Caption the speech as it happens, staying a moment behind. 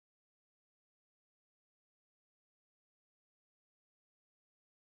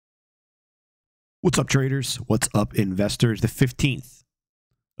What's up, traders? What's up, investors? The 15th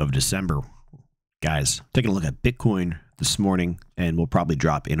of December. Guys, taking a look at Bitcoin this morning, and we'll probably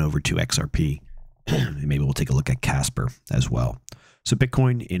drop in over to XRP. And maybe we'll take a look at Casper as well. So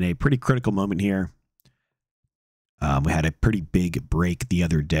Bitcoin in a pretty critical moment here. We had a pretty big break the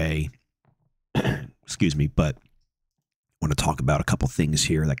other day. Excuse me, but I want to talk about a couple things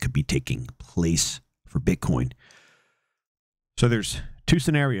here that could be taking place for Bitcoin. So there's two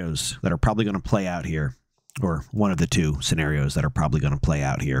scenarios that are probably going to play out here, or one of the two scenarios that are probably going to play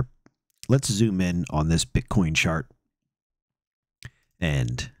out here. Let's zoom in on this Bitcoin chart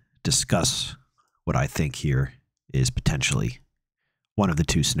and discuss what I think here is potentially one of the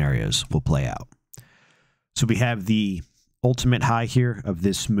two scenarios will play out. So we have the ultimate high here of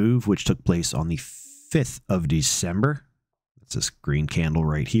this move, which took place on the 5th of December. That's this green candle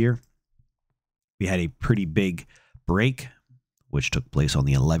right here. We had a pretty big break, which took place on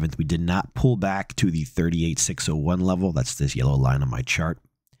the 11th. We did not pull back to the 38,601 level. That's this yellow line on my chart.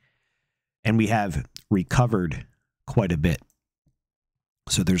 And we have recovered quite a bit.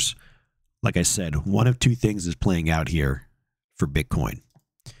 So there's, like I said, one of two things is playing out here for Bitcoin.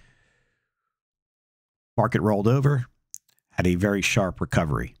 Market rolled over, had a very sharp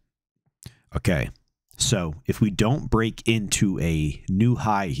recovery. Okay, so if we don't break into a new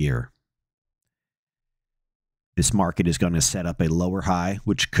high here, this market is going to set up a lower high,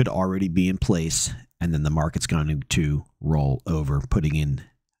 which could already be in place, and then the market's going to roll over,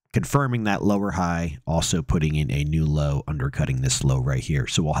 confirming that lower high, also putting in a new low, undercutting this low right here.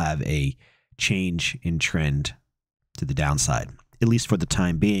 So we'll have a change in trend to the downside, at least for the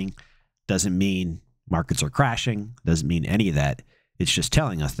time being. Doesn't mean markets are crashing, doesn't mean any of that. It's just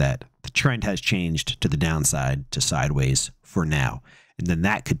telling us that the trend has changed to the downside, to sideways for now. And then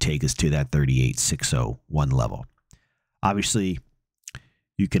that could take us to that 38,601 level. Obviously,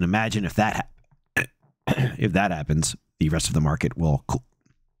 you can imagine if that happens, the rest of the market will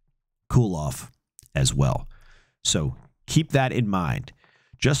cool off as well. So keep that in mind.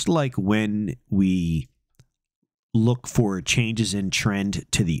 Just like when we look for changes in trend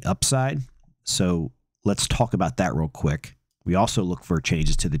to the upside. So let's talk about that real quick. We also look for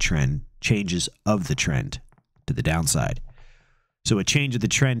changes to the trend, changes of the trend to the downside. So a change of the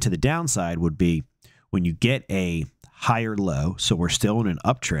trend to the downside would be when you get a higher low. So we're still in an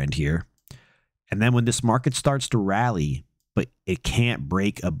uptrend here. And then when this market starts to rally, but it can't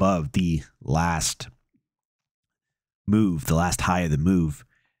break above the last move, the last high of the move,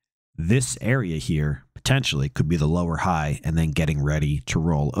 this area here potentially could be the lower high and then getting ready to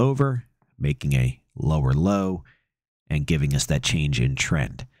roll over, making a lower low and giving us that change in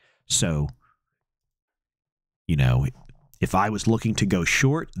trend. So, you know, if I was looking to go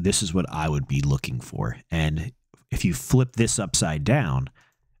short, this is what I would be looking for. And if you flip this upside down,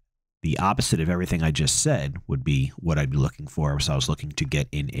 the opposite of everything I just said would be what I'd be looking for. So I was looking to get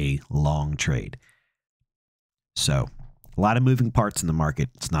in a long trade. So a lot of moving parts in the market.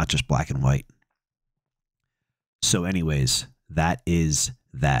 It's not just black and white. So anyways, that is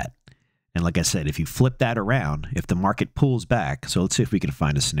that. And like I said, if you flip that around, if the market pulls back, so let's see if we can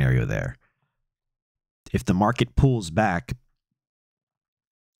find a scenario there. If the market pulls back,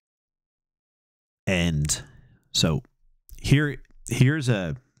 and so here's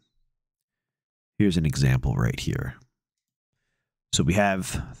an example right here. So we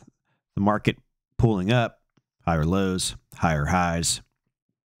have the market pulling up, higher lows, higher highs,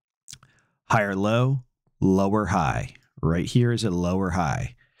 higher low, lower high. Right here is a lower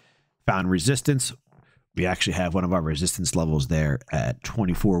high. Found resistance. We actually have one of our resistance levels there at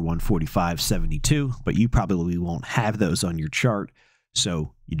 24,145.72, but you probably won't have those on your chart.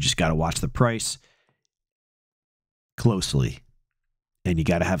 So you just got to watch the price closely, and you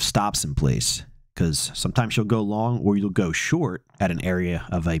got to have stops in place, because sometimes you'll go long or you'll go short at an area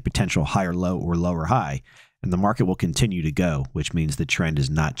of a potential higher low or lower high, and the market will continue to go, which means the trend is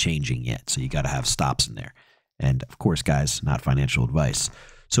not changing yet. So you got to have stops in there. And of course, guys, not financial advice.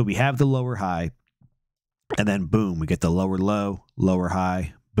 So we have the lower high, and then boom, we get the lower low, lower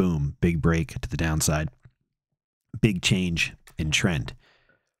high, boom, big break to the downside, big change in trend.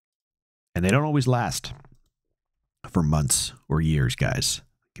 And they don't always last for months or years, guys.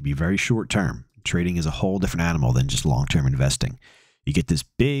 It can be very short term. Trading is a whole different animal than just long-term investing. You get this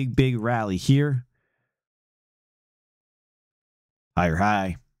big, big rally here, higher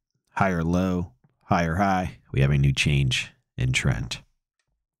high, higher low, higher high. We have a new change in trend.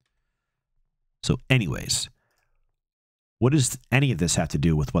 So anyways, what does any of this have to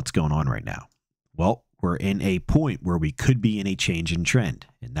do with what's going on right now? Well, we're in a point where we could be in a change in trend,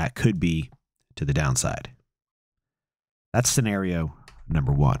 and that could be to the downside. That's scenario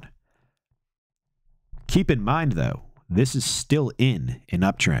number one. Keep in mind, though, this is still in an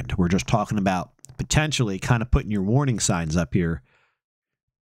uptrend. We're just talking about potentially kind of putting your warning signs up here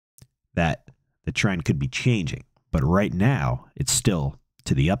that the trend could be changing. But right now, it's still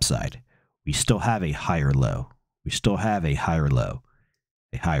to the upside. We still have a higher low. We still have a higher low,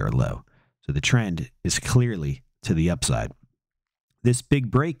 a higher low. So the trend is clearly to the upside. This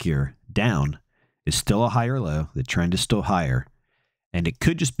big break here down is still a higher low. The trend is still higher. And it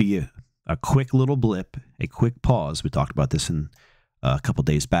could just be a quick little blip, a quick pause. We talked about this in a couple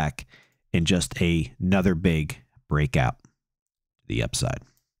days back, and just another big breakout to the upside.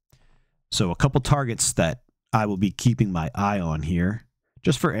 So a couple targets that I will be keeping my eye on here,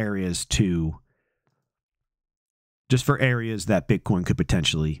 just for areas that Bitcoin could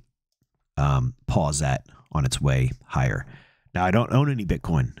potentially pause at on its way higher. Now, I don't own any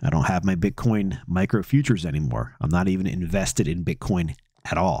Bitcoin. I don't have my Bitcoin micro futures anymore. I'm not even invested in Bitcoin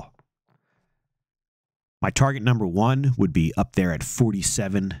at all. My target number one would be up there at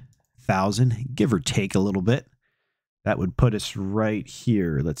 47,000, give or take a little bit. That would put us right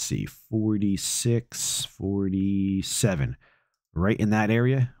here. Let's see, 46, 47. Right in that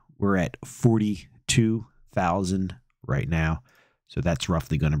area, we're at 42,000 right now. So that's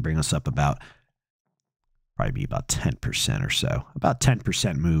roughly going to bring us up probably be about 10% or so. About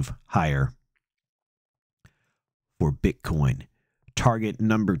 10% move higher for Bitcoin. Target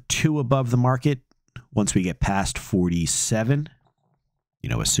number two above the market, once we get past 47,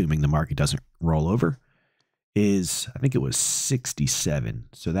 assuming the market doesn't roll over, is, I think it was 67.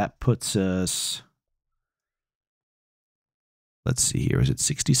 So that puts us, let's see here, is it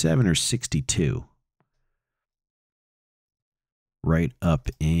 67 or 62? Right up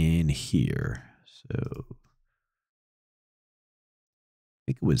in here. So I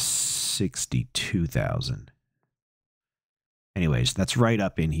think it was 62,000. Anyways, that's right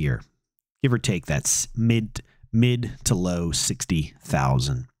up in here. Give or take, that's mid to low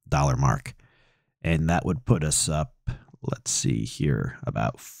 $60,000 mark. And that would put us up, let's see here,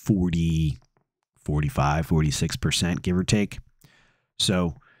 about 40, 45, 46%, give or take.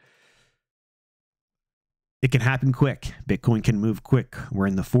 So it can happen quick. Bitcoin can move quick. We're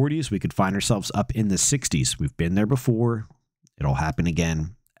in the 40s. We could find ourselves up in the 60s. We've been there before. It'll happen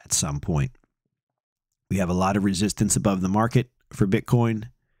again at some point. We have a lot of resistance above the market for Bitcoin.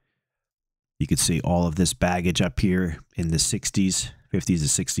 You could see all of this baggage up here in the 60s, 50s to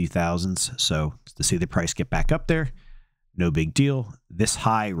 60,000s. So to see the price get back up there, no big deal. This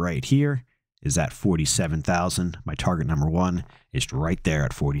high right here is at 47,000. My target number one is right there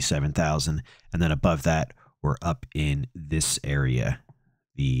at 47,000. And then above that, we're up in this area,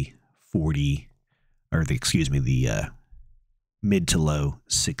 the mid to low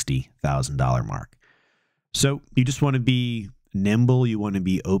 $60,000 mark. So you just want to be nimble. You want to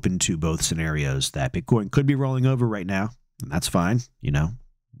be open to both scenarios, that Bitcoin could be rolling over right now, and that's fine,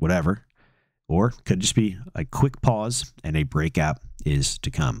 whatever. Or could just be a quick pause and a breakout is to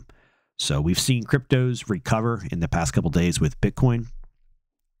come. So we've seen cryptos recover in the past couple days with Bitcoin,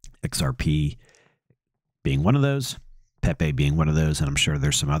 XRP being one of those, Pepe being one of those, and I'm sure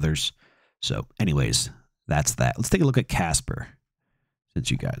there's some others. So anyways, that's that. Let's take a look at Casper,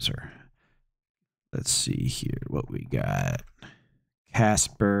 since you guys are... Let's see here what we got.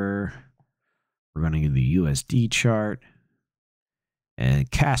 Casper. We're running the USD chart. And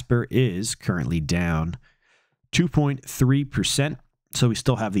Casper is currently down 2.3%. So we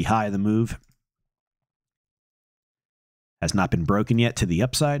still have the high of the move. Has not been broken yet to the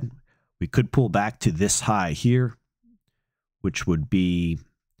upside. We could pull back to this high here, which would be,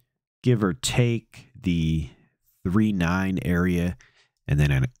 give or take, the 3.9 area. And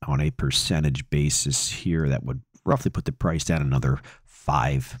then on a percentage basis here, that would roughly put the price down another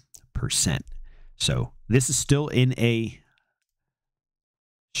 5%. So this is still in a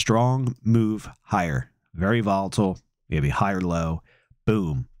strong move higher. Very volatile. We have a higher low.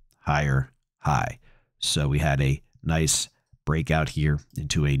 Boom. Higher high. So we had a nice breakout here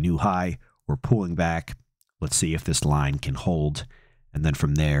into a new high. We're pulling back. Let's see if this line can hold. And then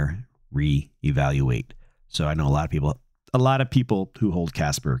from there, reevaluate. So I know a lot of people who hold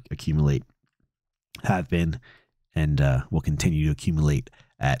Casper accumulate, have been, and will continue to accumulate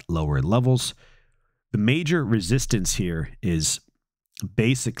at lower levels. The major resistance here is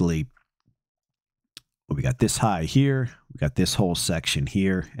basically, well, we got this high here, we got this whole section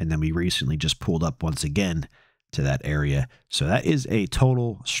here, and then we recently just pulled up once again to that area. So that is a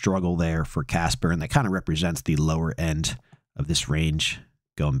total struggle there for Casper, and that kind of represents the lower end of this range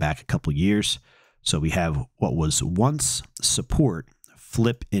going back a couple years. So we have what was once support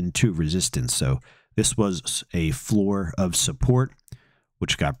flip into resistance. So this was a floor of support,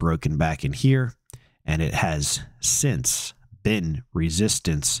 which got broken back in here. and it has since been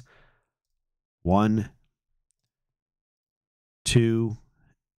resistance 1, 2,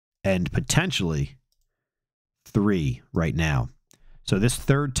 and potentially 3 right now. So this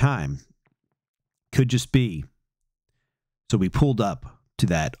third time could just be, so we pulled up to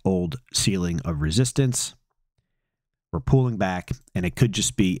that old ceiling of resistance. We're pulling back, and it could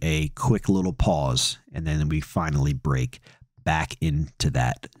just be a quick little pause, and then we finally break back into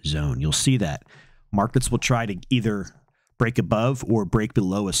that zone. You'll see that markets will try to either break above or break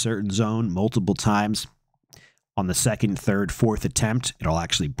below a certain zone multiple times. On the second, third, fourth attempt, it'll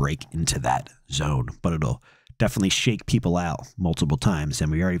actually break into that zone, but it'll definitely shake people out multiple times.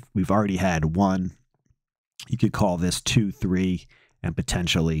 And we've already had 1, you could call this 2, 3, and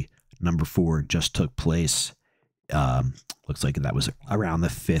potentially number 4 just took place. Looks like that was around the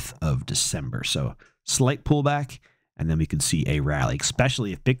 5th of December. So slight pullback, and then we could see a rally,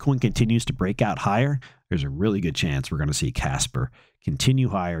 especially if Bitcoin continues to break out higher. There's a really good chance we're going to see Casper continue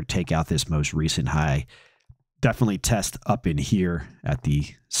higher, take out this most recent high, definitely test up in here at the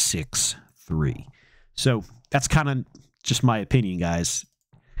 6.3. So that's kind of just my opinion, guys.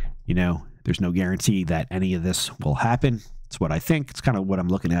 You know, there's no guarantee that any of this will happen. It's what I think. It's kind of what I'm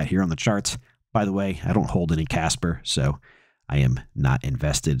looking at here on the charts. By the way, I don't hold any Casper, so I am not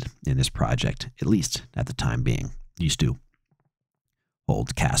invested in this project, at least at the time being. Used to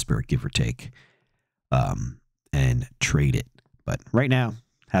hold Casper, give or take, and trade it. But right now,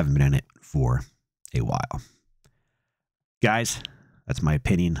 haven't been in it for a while. Guys, that's my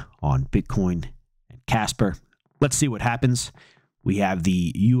opinion on Bitcoin and Casper. Let's see what happens. We have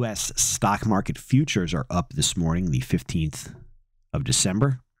the U.S. stock market futures are up this morning, the 15th of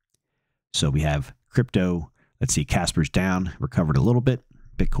December. So we have crypto. Let's see, Casper's down, recovered a little bit.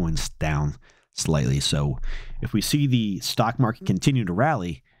 Bitcoin's down slightly. So if we see the stock market continue to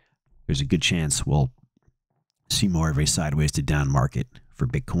rally, there's a good chance we'll see more of a sideways to down market for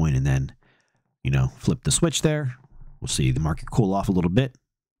Bitcoin, and then, you know, flip the switch there. We'll see the market cool off a little bit.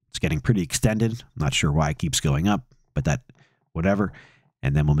 It's getting pretty extended. I'm not sure why it keeps going up, but that, whatever.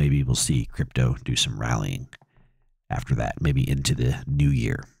 And then we'll see crypto do some rallying after that, maybe into the new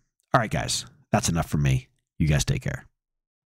year. All right, guys, that's enough for me. You guys take care.